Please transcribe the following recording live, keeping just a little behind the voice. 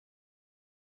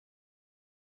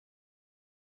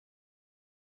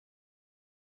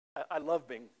I love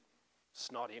being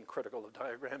snotty and critical of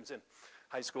diagrams in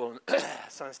high school and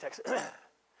science text.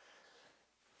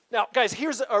 Now, guys,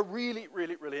 here's a really,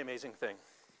 really, really amazing thing.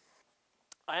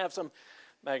 I have some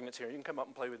magnets here. You can come up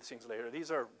and play with these things later. These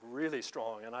are really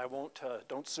strong, and I won't,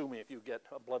 don't sue me if you get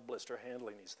a blood blister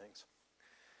handling these things.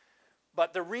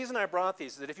 But the reason I brought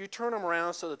these is that if you turn them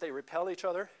around so that they repel each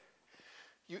other,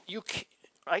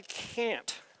 I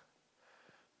can't,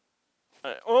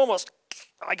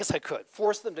 I guess I could,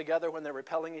 force them together when they're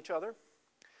repelling each other.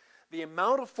 The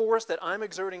amount of force that I'm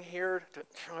exerting here to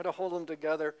try to hold them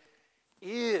together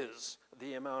is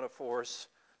the amount of force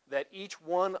that each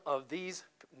one of these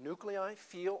nuclei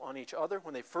feel on each other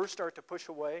when they first start to push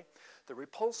away. The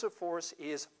repulsive force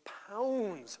is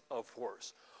pounds of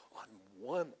force on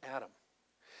one atom.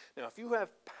 Now, if you have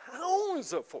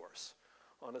pounds of force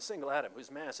on a single atom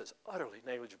whose mass is utterly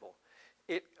negligible,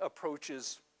 it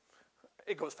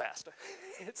goes fast.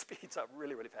 It speeds up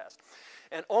really, really fast.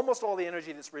 And almost all the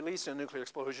energy that's released in a nuclear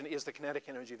explosion is the kinetic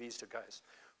energy of these two guys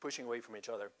pushing away from each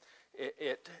other.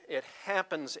 It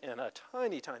happens in a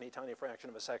tiny, tiny, tiny fraction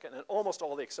of a second, and almost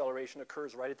all the acceleration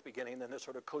occurs right at the beginning, and then they're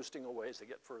sort of coasting away as they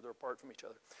get further apart from each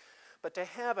other. But to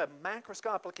have a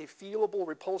macroscopically feelable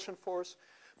repulsion force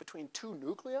between two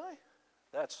nuclei,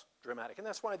 that's dramatic, and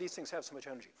that's why these things have so much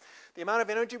energy. The amount of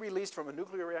energy released from a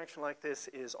nuclear reaction like this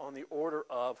is on the order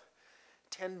of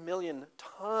 10 million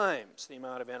times the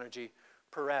amount of energy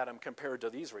per atom compared to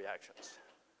these reactions.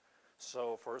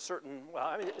 So for a certain, well,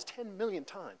 I mean, it's 10 million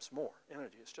times more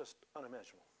energy. It's just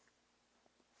unimaginable.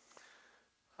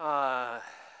 I'll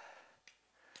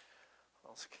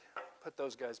put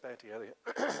those guys back together.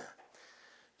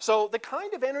 So the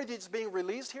kind of energy that's being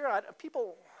released here,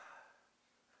 people,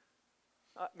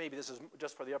 maybe this is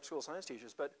just for the upschool science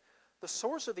teachers, but the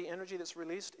source of the energy that's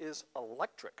released is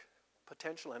electric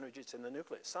potential energy that's in the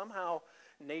nucleus. Somehow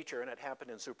nature, and it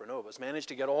happened in supernovas, managed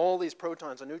to get all these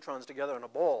protons and neutrons together in a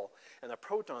ball, and the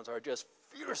protons are just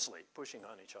fiercely pushing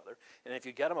on each other. And if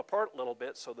you get them apart a little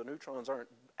bit so the neutrons aren't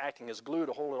acting as glue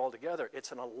to hold it all together,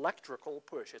 it's an electrical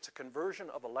push. It's a conversion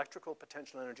of electrical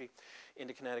potential energy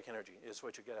into kinetic energy is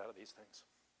what you get out of these things.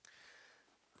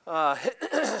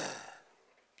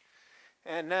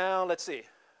 And now, let's see.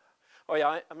 Oh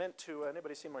yeah, I meant to,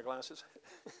 anybody see my glasses?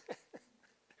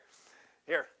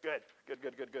 Here, good.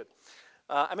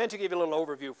 I meant to give you a little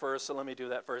overview first, so let me do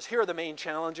that first. Here are the main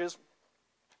challenges.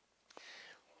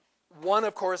 One,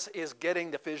 of course, is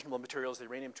getting the fissionable materials, the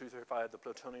uranium-235, the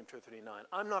plutonium-239.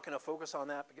 I'm not going to focus on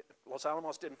that. Los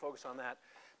Alamos didn't focus on that.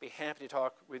 Be happy to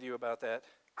talk with you about that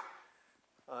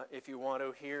if you want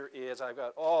to. Here is, I've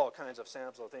got all kinds of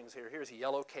samples of things here. Here's a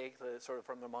yellow cake, sort of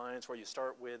from the mines, where you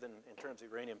start with in terms of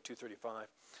uranium-235.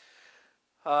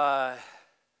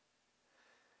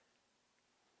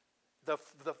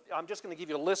 I'm just going to give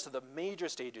you a list of the major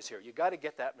stages here. You've got to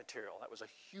get that material. That was a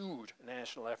huge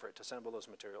national effort to assemble those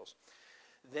materials.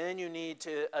 Then you need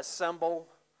to assemble,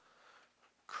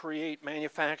 create,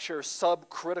 manufacture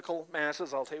subcritical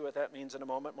masses. I'll tell you what that means in a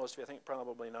moment. Most of you, I think,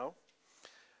 probably know.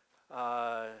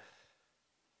 And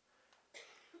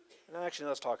actually,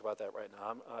 let's talk about that right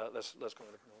now. Let's go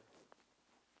to the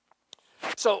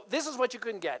So this is what you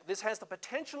couldn't get. This has the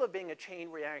potential of being a chain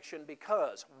reaction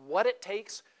because what it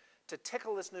takes to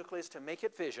tickle this nucleus to make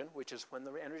it fission, which is when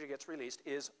the energy gets released,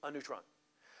 is a neutron.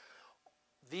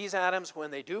 These atoms,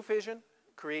 when they do fission,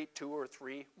 create 2 or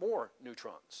 3 more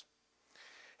neutrons.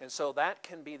 And so that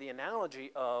can be the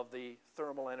analogy of the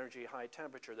thermal energy high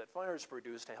temperature that fires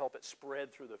produce to help it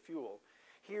spread through the fuel.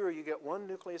 Here you get one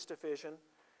nucleus to fission,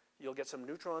 you'll get some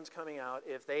neutrons coming out.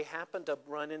 If they happen to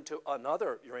run into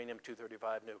another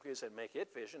uranium-235 nucleus and make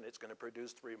it fission, it's going to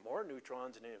produce 3 more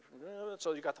neutrons. And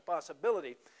so you've got the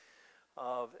possibility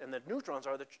of, and the neutrons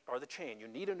are the chain. You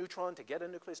need a neutron to get a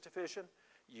nucleus to fission.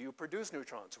 You produce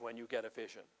neutrons when you get a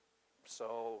fission.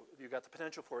 So you've got the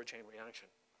potential for a chain reaction.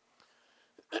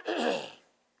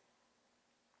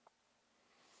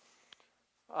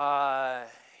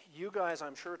 You guys,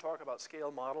 I'm sure, talk about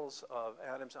scale models of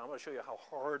atoms. I'm going to show you how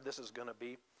hard this is going to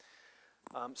be.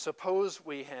 Suppose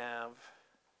we have,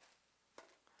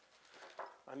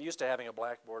 I'm used to having a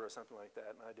blackboard or something like that,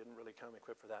 and I didn't really come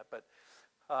equipped for that. But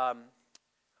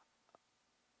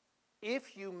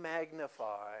if you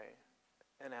magnify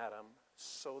an atom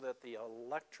so that the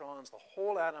electrons, the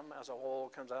whole atom as a whole,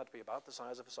 comes out to be about the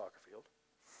size of a soccer field,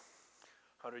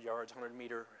 100 yards, 100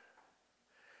 meter.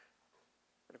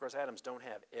 And of course, atoms don't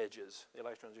have edges. The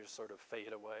electrons just sort of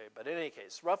fade away. But in any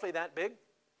case, roughly that big.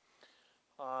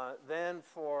 Then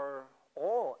for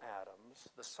all atoms,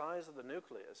 the size of the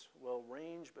nucleus will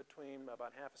range between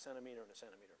about 0.5 centimeter and 1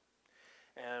 centimeter.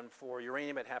 And for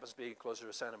uranium, it happens to be closer to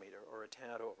a centimeter or a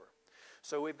tad over.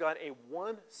 So we've got a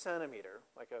 1 centimeter,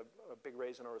 like a big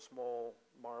raisin or a small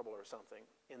marble or something,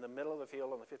 in the middle of the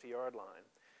field on the 50-yard line.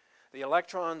 The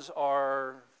electrons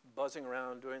are buzzing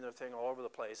around, doing their thing all over the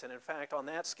place. And in fact, on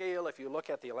that scale, if you look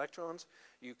at the electrons,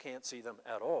 you can't see them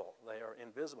at all. They are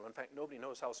invisible. In fact, nobody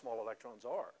knows how small electrons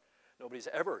are. Nobody's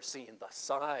ever seen the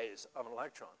size of an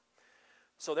electron.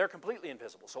 So they're completely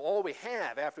invisible. So all we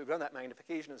have after we've done that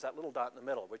magnification is that little dot in the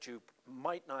middle, which you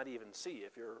might not even see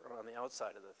if you're on the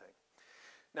outside of the thing.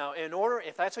 Now,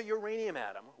 if that's a uranium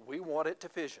atom, we want it to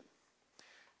fission.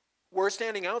 We're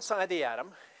standing outside the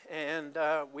atom, and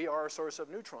we are a source of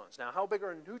neutrons. Now, how big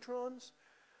are neutrons?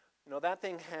 You know, that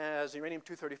thing has,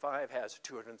 uranium-235 has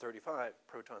 235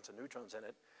 protons and neutrons in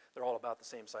it. They're all about the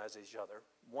same size as each other.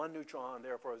 One neutron,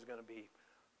 therefore, is going to be,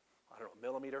 I don't know, a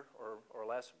millimeter or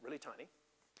less, really tiny.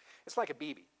 It's like a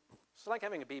BB. It's like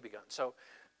having a BB gun. So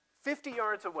 50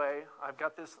 yards away, I've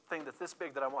got this thing that's this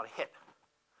big that I want to hit.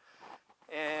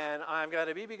 And I've got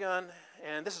a BB gun,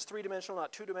 and this is three-dimensional,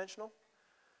 not two-dimensional.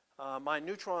 My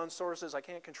neutron sources, I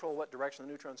can't control what direction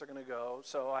the neutrons are going to go.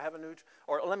 So I have a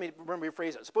or let me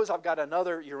rephrase it. Suppose I've got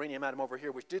another uranium atom over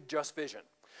here which did just fission.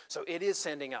 So it is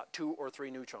sending out 2 or 3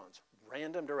 neutrons,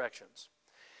 random directions.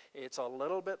 It's a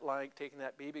little bit like taking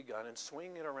that BB gun and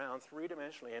swinging it around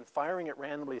three-dimensionally and firing it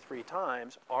randomly 3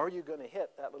 times. Are you going to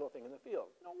hit that little thing in the field?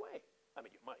 No way. I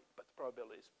mean, you might, but the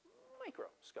probability is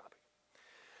microscopic.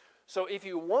 So if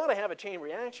you want to have a chain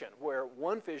reaction where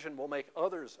one fission will make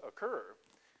others occur,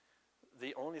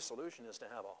 the only solution is to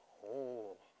have a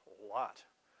whole lot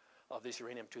of this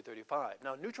uranium-235.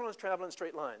 Now, neutrons travel in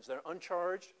straight lines. They're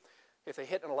uncharged. If they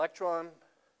hit an electron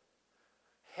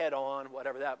head-on,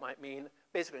 whatever that might mean,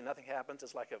 basically nothing happens.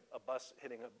 It's like a bus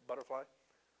hitting a butterfly.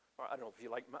 Or I don't know if you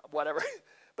like, whatever.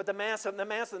 But the mass of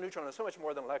the neutron is so much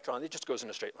more than an electron. It just goes in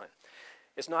a straight line.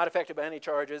 It's not affected by any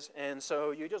charges, and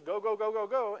so you just go, go, go, go,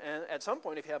 go, and at some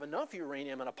point, if you have enough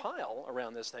uranium in a pile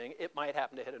around this thing, it might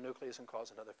happen to hit a nucleus and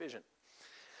cause another fission.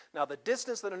 Now, the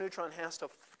distance that a neutron has to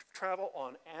travel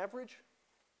on average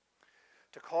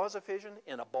to cause a fission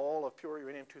in a ball of pure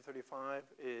uranium-235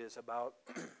 is about,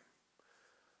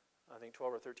 I think,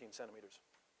 12 or 13 centimeters.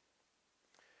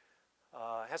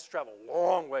 It has to travel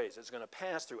long ways. It's going to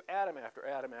pass through atom after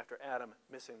atom after atom,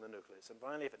 missing the nucleus. And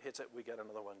finally, if it hits it, we get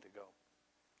another one to go.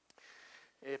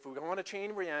 If we want a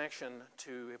chain reaction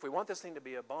if we want this thing to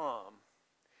be a bomb,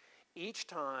 each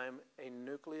time a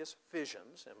nucleus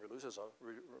fissions and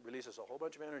releases a whole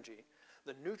bunch of energy,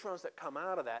 the neutrons that come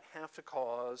out of that have to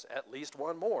cause at least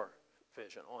one more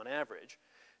fission on average,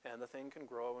 and the thing can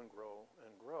grow and grow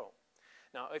and grow.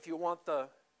 Now, if you want the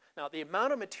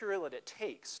amount of material that it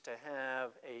takes to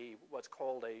have what's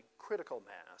called a critical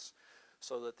mass,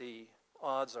 so that the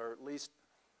odds are at least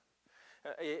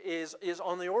is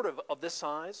on the order of this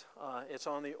size. It's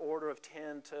on the order of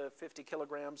 10 to 50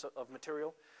 kilograms of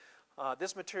material.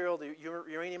 This material, the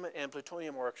uranium and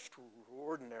plutonium, are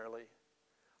extraordinarily,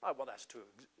 well, that's too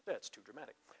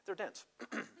dramatic. They're dense.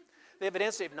 They have a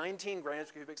density of 19 grams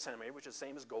per cubic centimeter, which is the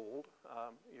same as gold,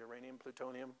 uranium,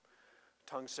 plutonium,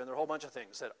 tungsten. There are a whole bunch of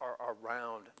things that are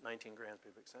around 19 grams per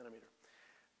cubic centimeter.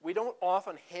 We don't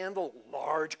often handle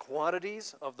large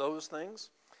quantities of those things.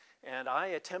 And I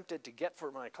attempted to get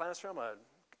for my classroom a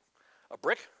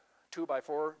brick, 2 by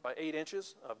 4 by 8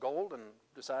 inches of gold, and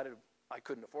decided I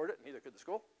couldn't afford it, neither could the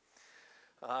school.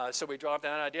 So we dropped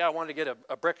that idea. I wanted to get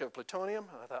a brick of plutonium.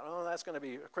 I thought, oh, that's going to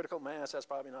be a critical mass. That's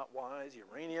probably not wise.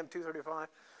 Uranium-235.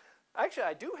 Actually,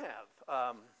 I do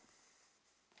have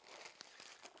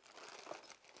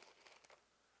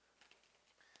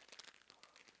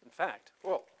in fact,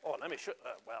 let me show,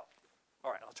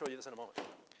 all right, I'll show you this in a moment.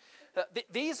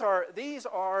 These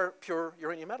are pure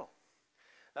uranium metal.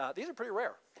 These are pretty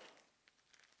rare.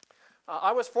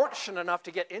 I was fortunate enough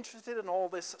to get interested in all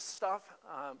this stuff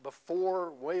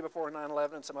way before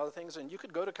 9/11 and some other things, and you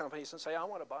could go to companies and say, I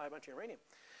want to buy a bunch of uranium.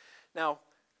 Now,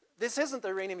 this isn't the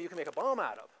uranium you can make a bomb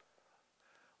out of,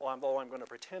 although I'm going to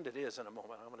pretend it is in a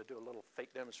moment. I'm going to do a little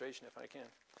fake demonstration if I can.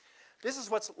 This is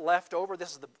what's left over.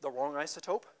 This is the wrong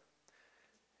isotope.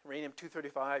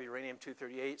 Uranium-235,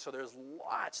 uranium-238, so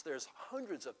there's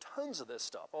hundreds of tons of this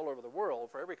stuff all over the world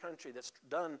for every country that's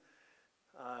done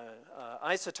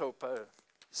isotope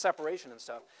separation and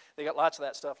stuff. They got lots of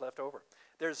that stuff left over.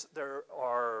 There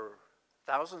are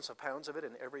thousands of pounds of it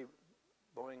in every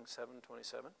Boeing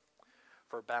 727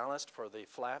 for ballast, for the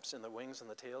flaps in the wings and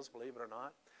the tails, believe it or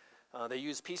not. They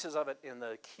use pieces of it in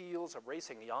the keels of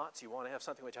racing yachts. You want to have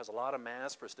something which has a lot of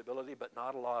mass for stability, but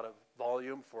not a lot of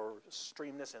volume for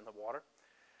streamness in the water.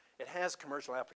 It has commercial applications.